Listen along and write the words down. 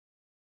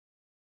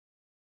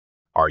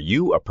Are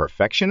you a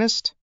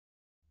perfectionist?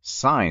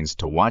 Signs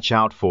to watch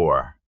out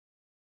for.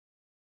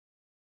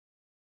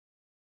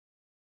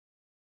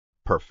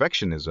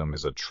 Perfectionism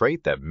is a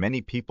trait that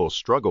many people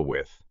struggle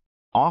with,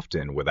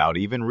 often without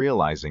even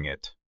realizing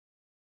it.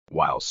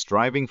 While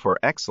striving for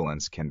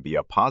excellence can be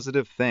a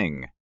positive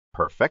thing,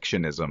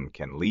 perfectionism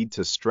can lead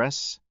to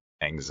stress,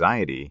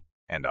 anxiety,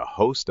 and a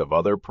host of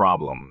other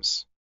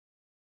problems.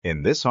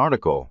 In this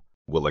article,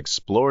 we'll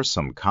explore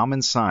some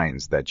common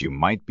signs that you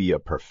might be a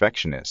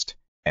perfectionist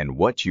and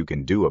what you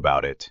can do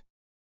about it.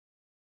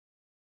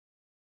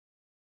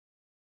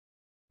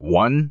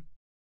 1.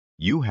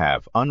 You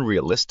have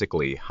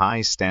unrealistically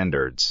high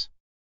standards.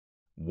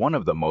 One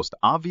of the most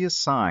obvious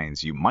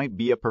signs you might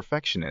be a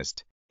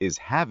perfectionist is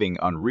having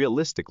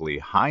unrealistically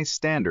high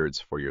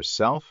standards for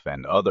yourself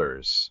and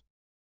others.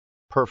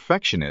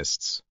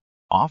 Perfectionists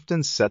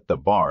often set the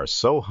bar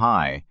so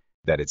high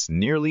that it's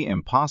nearly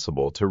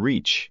impossible to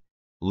reach,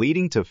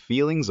 leading to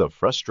feelings of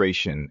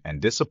frustration and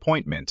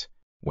disappointment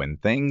when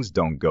things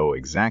don't go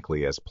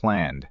exactly as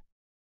planned.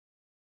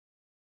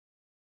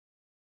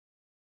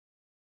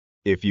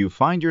 If you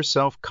find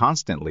yourself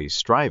constantly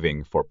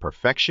striving for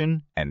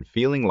perfection and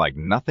feeling like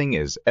nothing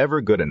is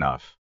ever good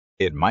enough,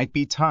 it might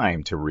be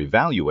time to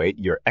reevaluate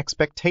your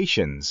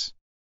expectations.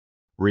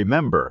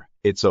 Remember,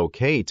 it's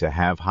okay to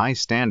have high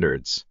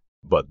standards,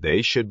 but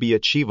they should be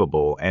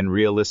achievable and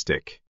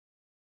realistic.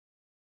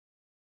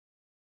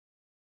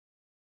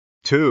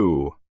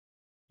 2.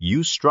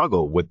 You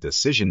struggle with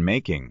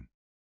decision-making.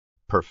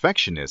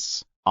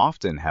 Perfectionists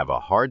often have a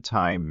hard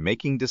time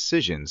making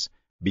decisions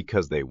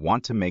because they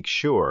want to make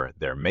sure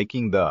they're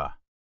making the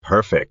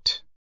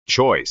perfect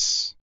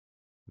choice.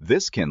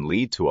 This can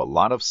lead to a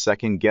lot of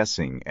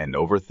second-guessing and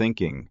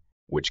overthinking,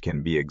 which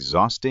can be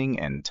exhausting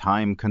and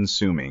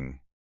time-consuming.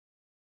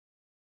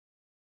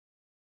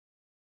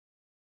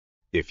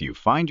 If you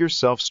find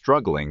yourself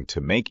struggling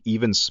to make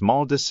even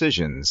small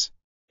decisions,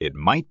 it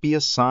might be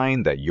a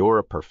sign that you're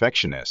a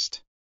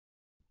perfectionist.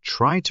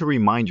 Try to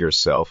remind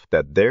yourself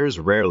that there's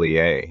rarely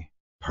a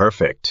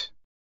perfect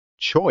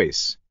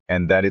choice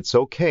and that it's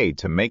okay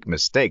to make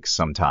mistakes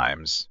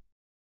sometimes.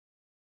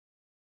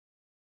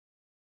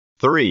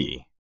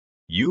 3.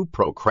 You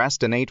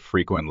procrastinate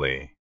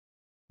frequently.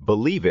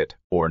 Believe it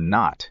or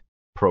not,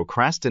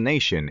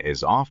 procrastination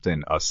is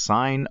often a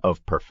sign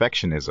of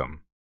perfectionism.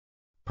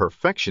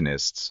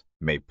 Perfectionists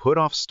may put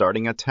off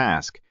starting a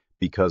task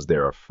because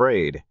they're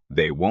afraid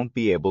they won't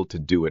be able to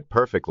do it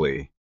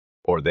perfectly,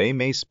 or they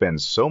may spend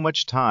so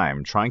much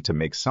time trying to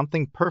make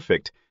something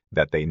perfect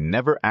that they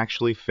never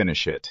actually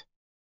finish it.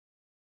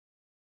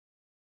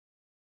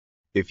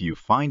 If you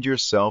find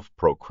yourself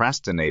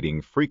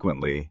procrastinating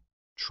frequently,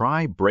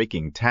 try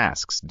breaking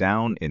tasks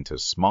down into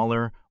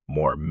smaller,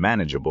 more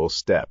manageable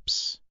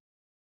steps.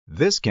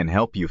 This can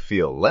help you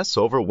feel less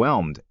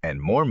overwhelmed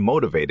and more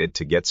motivated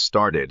to get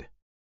started.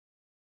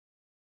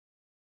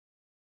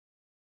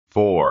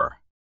 4.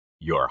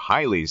 You're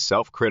highly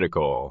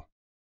self-critical.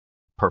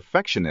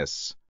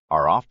 Perfectionists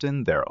are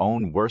often their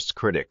own worst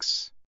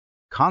critics,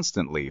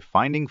 constantly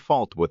finding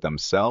fault with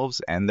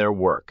themselves and their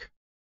work.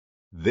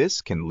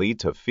 This can lead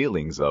to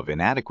feelings of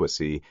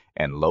inadequacy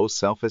and low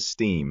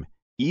self-esteem,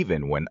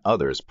 even when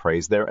others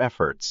praise their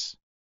efforts.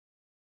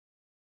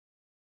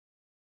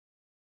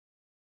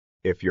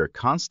 If you're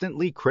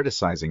constantly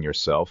criticizing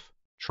yourself,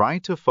 try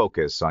to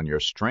focus on your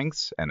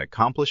strengths and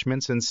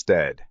accomplishments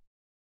instead.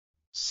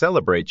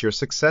 Celebrate your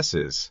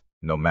successes,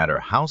 no matter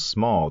how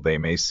small they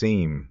may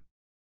seem.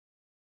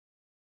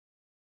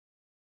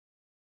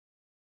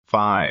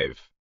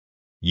 5.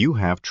 You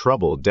have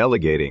trouble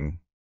delegating.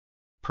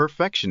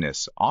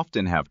 Perfectionists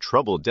often have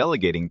trouble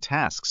delegating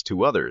tasks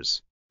to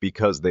others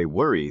because they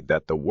worry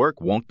that the work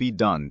won't be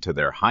done to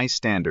their high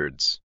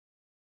standards.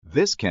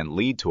 This can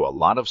lead to a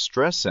lot of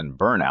stress and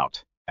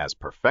burnout as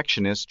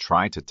perfectionists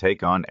try to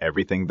take on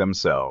everything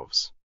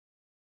themselves.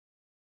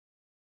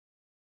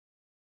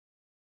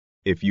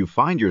 If you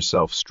find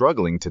yourself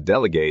struggling to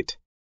delegate,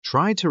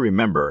 try to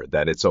remember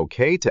that it's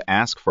okay to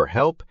ask for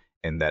help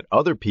and that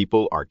other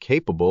people are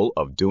capable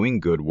of doing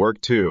good work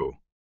too.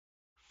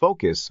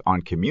 Focus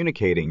on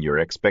communicating your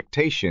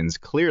expectations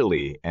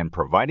clearly and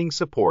providing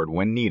support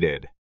when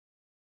needed.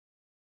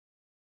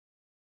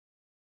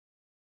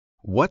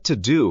 What to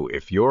do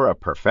if you're a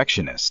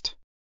perfectionist?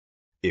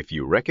 If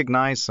you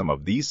recognize some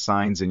of these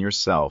signs in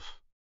yourself,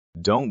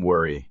 don't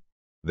worry.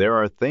 There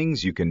are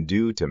things you can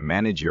do to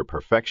manage your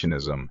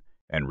perfectionism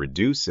and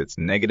reduce its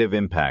negative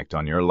impact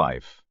on your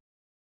life.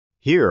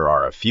 Here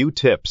are a few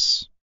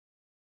tips.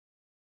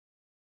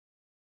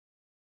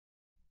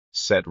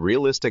 Set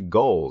realistic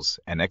goals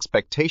and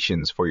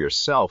expectations for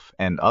yourself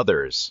and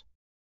others.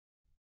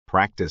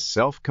 Practice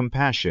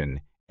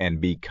self-compassion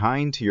and be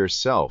kind to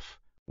yourself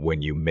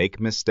when you make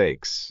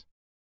mistakes.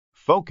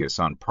 Focus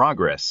on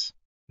progress,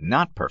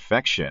 not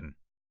perfection.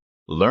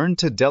 Learn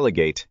to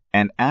delegate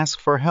and ask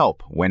for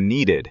help when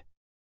needed.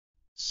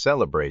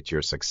 Celebrate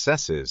your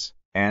successes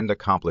and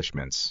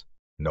accomplishments,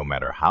 no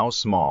matter how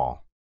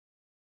small.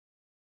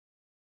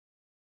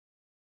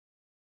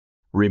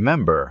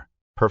 Remember,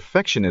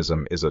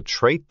 Perfectionism is a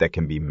trait that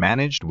can be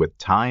managed with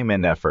time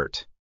and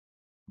effort.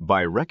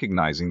 By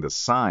recognizing the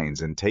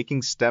signs and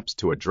taking steps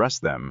to address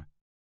them,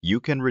 you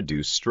can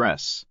reduce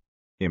stress,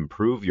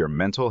 improve your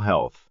mental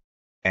health,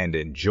 and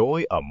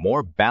enjoy a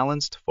more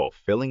balanced,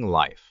 fulfilling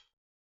life.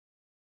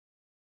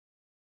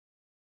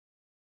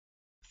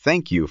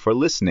 Thank you for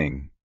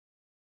listening.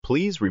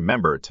 Please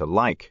remember to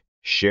like,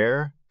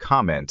 share,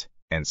 comment,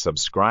 and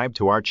subscribe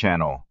to our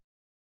channel.